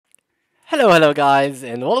Hello guys,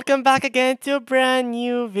 and welcome back again to a brand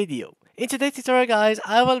new video. In today's tutorial guys,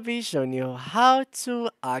 I will be showing you how to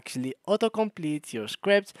actually autocomplete your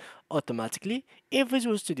script automatically in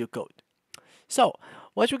Visual Studio Code. So,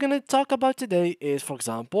 what we're going to talk about today is, for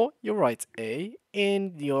example, you write A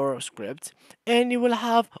in your script and you will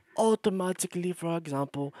have automatically, for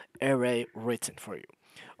example, array written for you.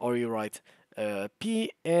 Or you write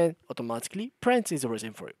P and automatically print is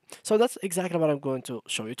written for you. So that's exactly what I'm going to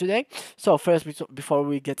show you today. So first, before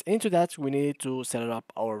we get into that, we need to set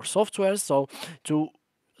up our software. So to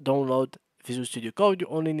download Visual Studio Code, you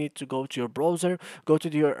only need to go to your browser, go to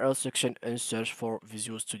the URL section and search for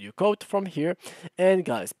Visual Studio Code from here. And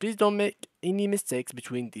guys, please don't make any mistakes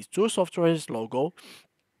between these two softwares logo.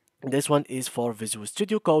 This one is for Visual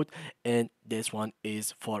Studio Code and this one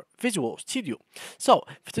is for Visual Studio. So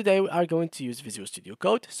for today we are going to use Visual Studio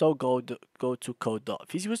Code. So go to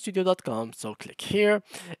code.visualstudio.com. So click here,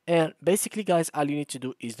 and basically guys, all you need to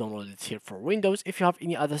do is download it here for Windows. If you have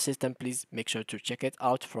any other system, please make sure to check it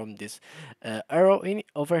out from this arrow in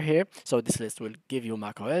over here. So this list will give you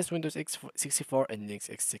macOS, Windows x64 and Linux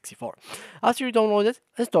x64. After you download it,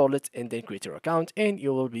 install it and then create your account and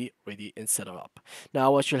you will be ready and set it up.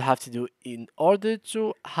 Now what you'll have to do in order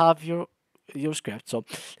to have your script, so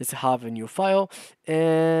let's have a new file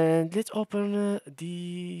and let's open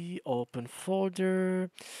the open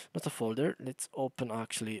folder, not a folder, let's open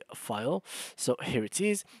actually a file. So here it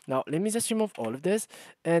is. Now let me just remove all of this,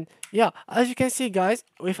 and yeah, as you can see guys,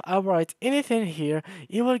 if I write anything here,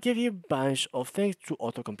 it will give you a bunch of things to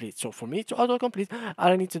autocomplete. So for me to autocomplete,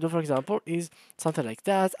 all I need to do, for example, is something like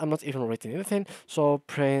that. I'm not even writing anything, so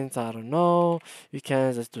print, I don't know, you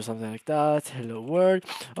can just do something like that, hello world.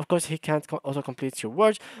 Of course he can't autocomplete your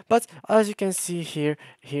words, but as you can see here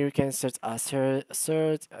you can search assert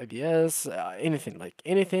IBS, anything, like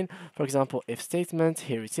anything. For example, if statement,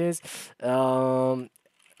 here it is,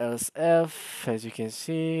 else if, as you can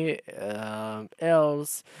see,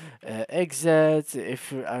 else, exit.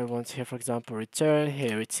 If I want here, for example, return,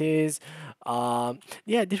 here it is.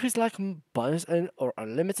 Yeah, there is like bunch and or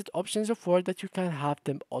unlimited options of word that you can have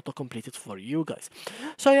them auto completed for you guys.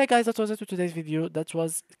 So yeah guys, that was it for today's video. That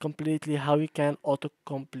was completely how you can auto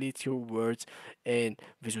complete your words in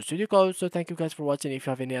Visual Studio Code. So thank you guys for watching. If you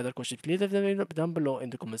have any other questions, please leave them down below in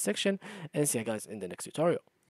the comment section, and see you guys in the next tutorial.